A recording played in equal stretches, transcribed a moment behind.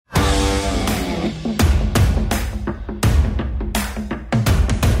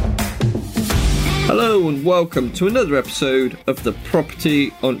Hello and welcome to another episode of the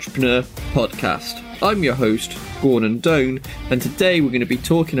Property Entrepreneur Podcast. I'm your host, Gordon Doan, and today we're going to be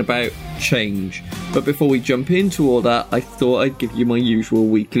talking about change. But before we jump into all that, I thought I'd give you my usual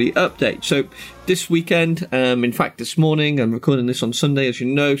weekly update. So this weekend, in fact this morning, I'm recording this on Sunday as you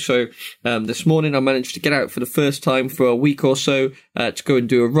know, so this morning I managed to get out for the first time for a week or so to go and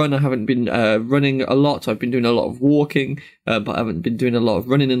do a run. I haven't been running a lot. I've been doing a lot of walking, but I haven't been doing a lot of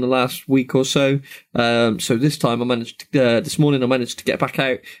running in the last week or so. So this time this morning I managed to get back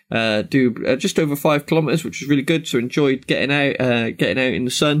out, do just over 5 kilometers, which was really good. So enjoyed getting out in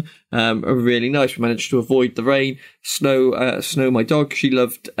the sun. Really nice. We managed to avoid the rain. Snow, my dog, she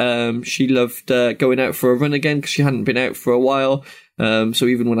loved going out for a run again because she hadn't been out for a while. So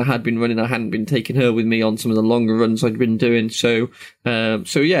even when I had been running, I hadn't been taking her with me on some of the longer runs I'd been doing. So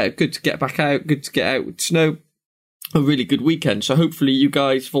yeah, good to get back out, good to get out with Snow. A really good weekend. So hopefully you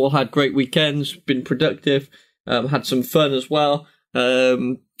guys have all had great weekends, been productive, had some fun as well.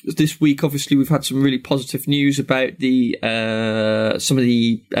 This week, obviously, we've had some really positive news about some of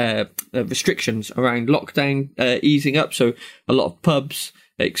the restrictions around lockdown easing up. So a lot of pubs,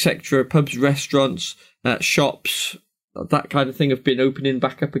 etc., pubs, restaurants, shops, that kind of thing have been opening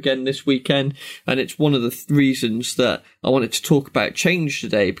back up again this weekend. And it's one of the reasons that I wanted to talk about change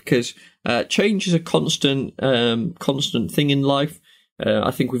today, because change is a constant thing in life.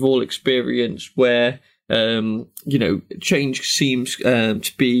 I think we've all experienced where change seems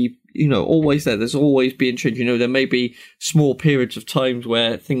to be, always there. There's always being change. There may be small periods of times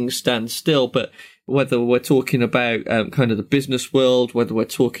where things stand still, but whether we're talking about kind of the business world, whether we're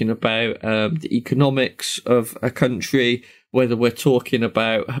talking about the economics of a country, whether we're talking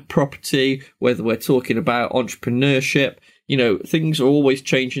about property, whether we're talking about entrepreneurship, things are always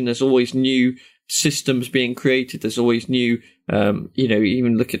changing. There's always new systems being created. There's always new,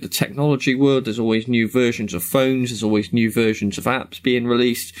 even look at the technology world. There's always new versions of phones. There's always new versions of apps being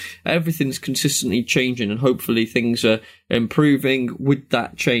released. Everything's consistently changing, and hopefully things are improving with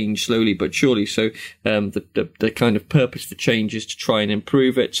that change slowly but surely. So the kind of purpose for change is to try and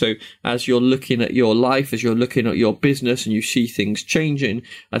improve it. So as you're looking at your life, as you're looking at your business and you see things changing,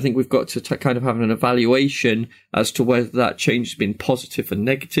 I think we've got to kind of have an evaluation as to whether that change has been positive or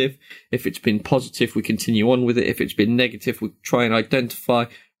negative. If it's been positive, we continue on with it. If it's been negative, we try and identify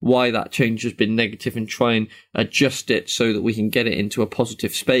why that change has been negative and try and adjust it so that we can get it into a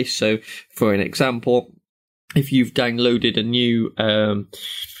positive space. So for an example, if you've downloaded a new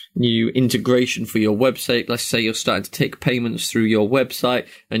integration for your website, let's say you're starting to take payments through your website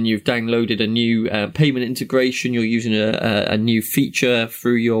and you've downloaded a new payment integration, you're using a new feature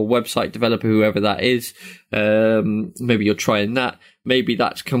through your website developer, whoever that is, maybe you're trying that. Maybe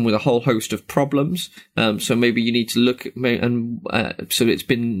that's come with a whole host of problems. So maybe you need to look at, so it's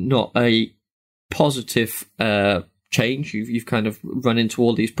been not a positive change. You've kind of run into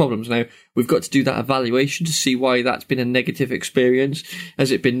all these problems. Now we've got to do that evaluation to see why that's been a negative experience.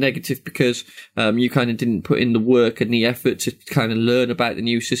 Has it been negative because you kind of didn't put in the work and the effort to kind of learn about the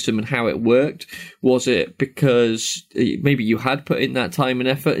new system and how it worked? Was it because maybe you had put in that time and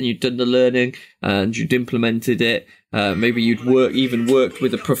effort and you'd done the learning and you'd implemented it? Maybe you'd worked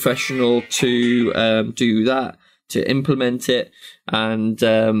with a professional to do that, to implement it, and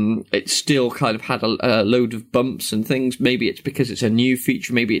it still kind of had a load of bumps and things. Maybe it's because it's a new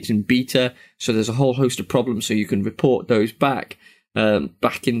feature, maybe it's in beta, so there's a whole host of problems, so you can report those back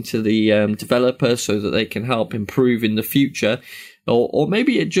into the developer so that they can help improve in the future. Or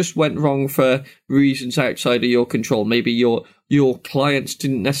maybe it just went wrong for reasons outside of your control. Maybe your clients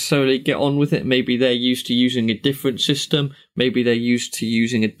didn't necessarily get on with it. Maybe they're used to using a different system. Maybe they're used to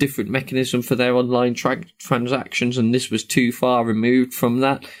using a different mechanism for their online transactions, and this was too far removed from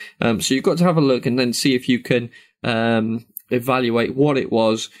that. So you've got to have a look and then see if you can evaluate what it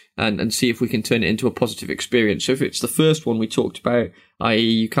was and see if we can turn it into a positive experience. So if it's the first one we talked about, i.e.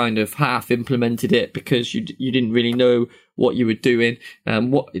 you kind of half implemented it because you didn't really know what you were doing,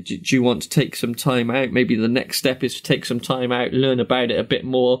 what do you want to take some time out? Maybe the next step is to take some time out, learn about it a bit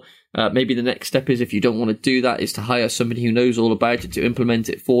more. Maybe the next step is, if you don't want to do that, is to hire somebody who knows all about it to implement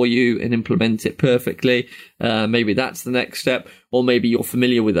it for you and implement it perfectly. Maybe that's the next step. Or maybe you're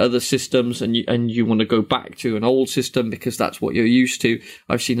familiar with other systems and you want to go back to an old system because that's what you're used to.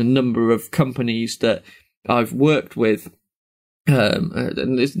 I've seen a number of companies that I've worked with,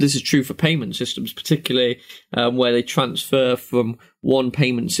 and this is true for payment systems, particularly where they transfer from one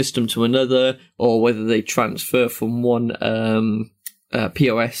payment system to another, or whether they transfer from one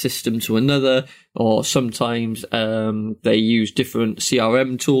POS system to another, or sometimes they use different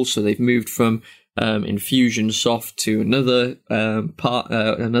CRM tools. So they've moved from Infusionsoft to another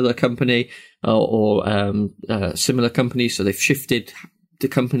another company or similar companies. So they've shifted the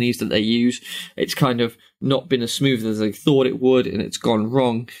companies that they use. It's kind of not been as smooth as they thought it would, and it's gone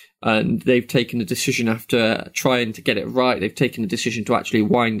wrong. And they've taken a decision after trying to get it right. They've taken a decision to actually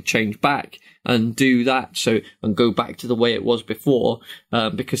wind the change back and do that. And go back to the way it was before,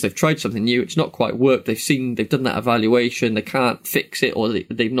 because they've tried something new. It's not quite worked. They've done that evaluation. They can't fix it, or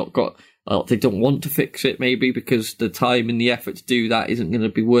they've not got, they don't want to fix it maybe because the time and the effort to do that isn't going to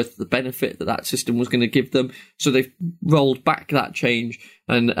be worth the benefit that system was going to give them. So they've rolled back that change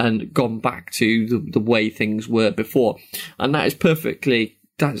and gone back to the way things were before. And that is a perfectly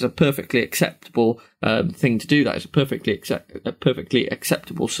acceptable thing to do. That is a perfectly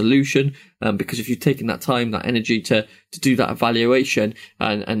acceptable solution, because if you've taken that time, that energy to do that evaluation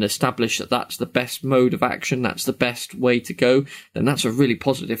and establish that that's the best mode of action, that's the best way to go, then that's a really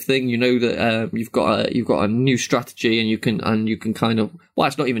positive thing. You know that you've got a new strategy, and you can kind of, well,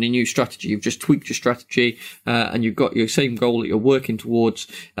 it's not even a new strategy. You've just tweaked your strategy, and you've got your same goal that you're working towards,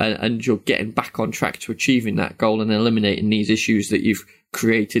 and you're getting back on track to achieving that goal and eliminating these issues that you've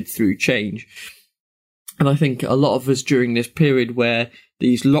created through change. And I think a lot of us during this period where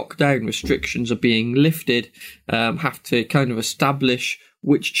these lockdown restrictions are being lifted have to kind of establish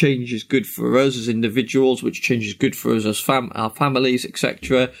which change is good for us as individuals, which change is good for us as our families,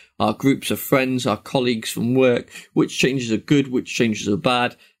 etc., our groups of friends, our colleagues from work, which changes are good, which changes are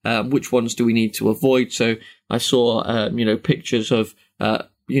bad, which ones do we need to avoid. So I saw, pictures of, there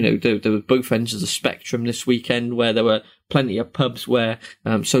were both ends of the spectrum this weekend, where there were plenty of pubs where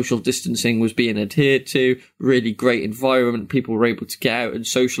social distancing was being adhered to, really great environment. People were able to get out and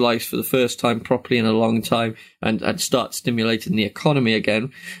socialise for the first time properly in a long time and start stimulating the economy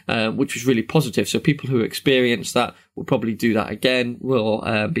again, which was really positive. So people who experienced that will probably do that again.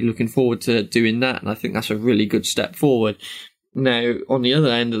 We'll be looking forward to doing that, and I think that's a really good step forward. Now, on the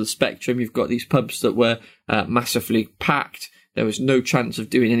other end of the spectrum, you've got these pubs that were massively packed. There was no chance of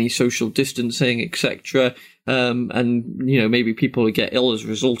doing any social distancing, etc. And maybe people will get ill as a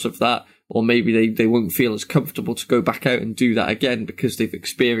result of that, or maybe they won't feel as comfortable to go back out and do that again because they've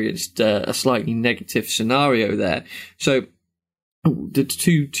experienced a slightly negative scenario there. So the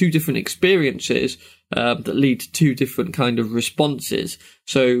two different experiences that lead to two different kind of responses.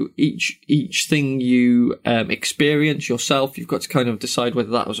 So each thing you experience yourself, you've got to kind of decide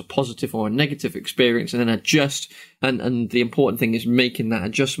whether that was a positive or a negative experience, and then adjust. And the important thing is making that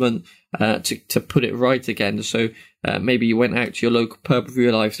adjustment to put it right again. So maybe you went out to your local pub,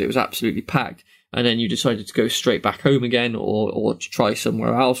 realised it was absolutely packed, and then you decided to go straight back home again, or to try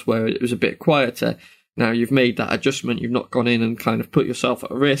somewhere else where it was a bit quieter. Now you've made that adjustment. You've not gone in and kind of put yourself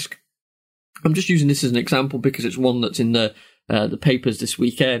at risk. I'm just using this as an example because it's one that's in the papers this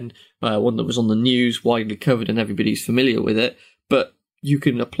weekend, one that was on the news, widely covered, and everybody's familiar with it. But you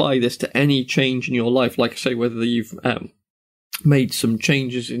can apply this to any change in your life. Like I say, whether you've made some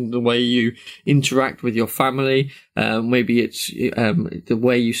changes in the way you interact with your family, maybe it's the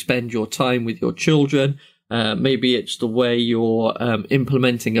way you spend your time with your children, maybe it's the way you're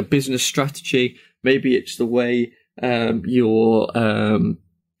implementing a business strategy, maybe it's the way you're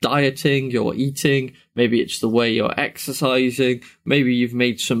dieting, you're eating, maybe it's the way you're exercising, maybe you've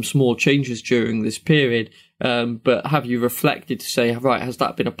made some small changes during this period, but have you reflected to say, right, has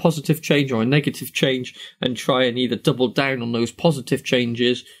that been a positive change or a negative change, and try and either double down on those positive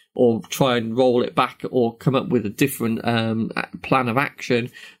changes or try and roll it back or come up with a different plan of action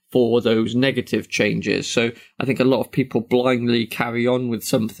for those negative changes. So I think a lot of people blindly carry on with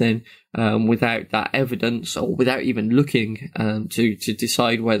something without that evidence, or without even looking to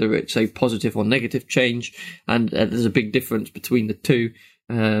decide whether it's a positive or negative change. And there's a big difference between the two.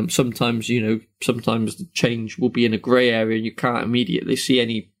 Sometimes the change will be in a grey area and you can't immediately see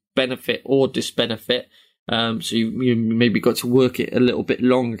any benefit or disbenefit. So you maybe got to work it a little bit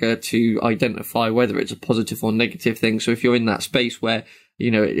longer to identify whether it's a positive or negative thing. So if you're in that space where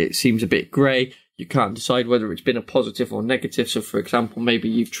it seems a bit grey, you can't decide whether it's been a positive or negative. So, for example, maybe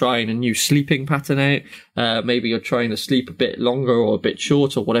you're trying a new sleeping pattern out. Maybe you're trying to sleep a bit longer or a bit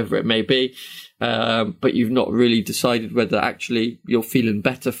short or whatever it may be. But you've not really decided whether actually you're feeling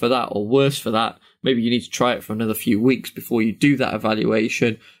better for that or worse for that. Maybe you need to try it for another few weeks before you do that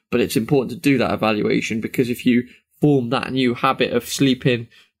evaluation. But it's important to do that evaluation, because if you form that new habit of sleeping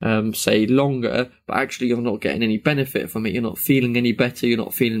say longer, but actually you're not getting any benefit from it, you're not feeling any better, you're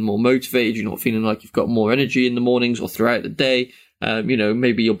not feeling more motivated, you're not feeling like you've got more energy in the mornings or throughout the day,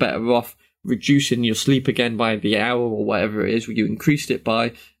 maybe you're better off reducing your sleep again by the hour or whatever it is you increased it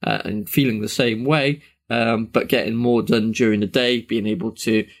by, and feeling the same way, but getting more done during the day, being able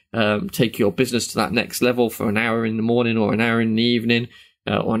to take your business to that next level for an hour in the morning or an hour in the evening,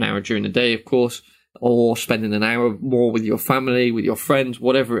 or an hour during the day, of course, or spending an hour more with your family, with your friends,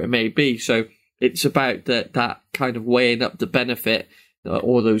 whatever it may be. So it's about that kind of weighing up the benefit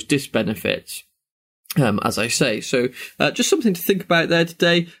or those disbenefits. As I say, so just something to think about there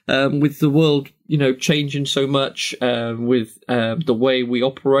today, with the world, changing so much, with the way we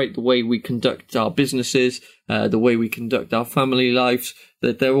operate, the way we conduct our businesses, the way we conduct our family lives,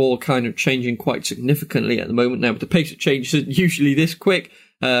 that they're all kind of changing quite significantly at the moment. Now, the pace of change isn't usually this quick,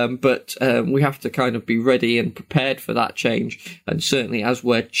 but we have to kind of be ready and prepared for that change. And certainly as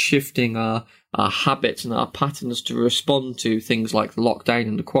we're shifting our habits and our patterns to respond to things like the lockdown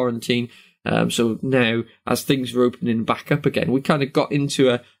and the quarantine, so now, as things are opening back up again, we kind of got into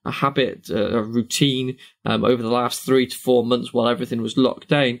a habit, a routine, over the last 3 to 4 months while everything was locked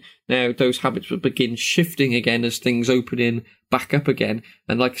down. Now, those habits will begin shifting again as things open back up again.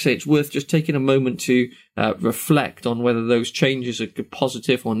 And like I say, it's worth just taking a moment to reflect on whether those changes are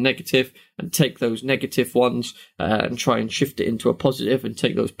positive or negative, and take those negative ones and try and shift it into a positive, and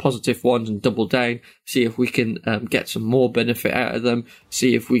take those positive ones and double down, see if we can get some more benefit out of them,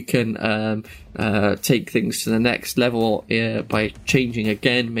 see if we can take things to the next level by changing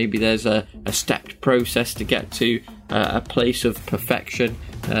again. Maybe there's a stepped process to get to a place of perfection,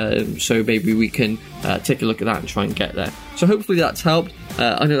 so maybe we can take a look at that and try and get there. So hopefully that's helped.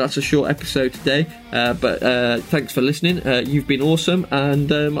 I know that's a short episode today, but thanks for listening. You've been awesome,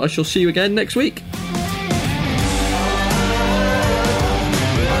 and I shall see you again next week.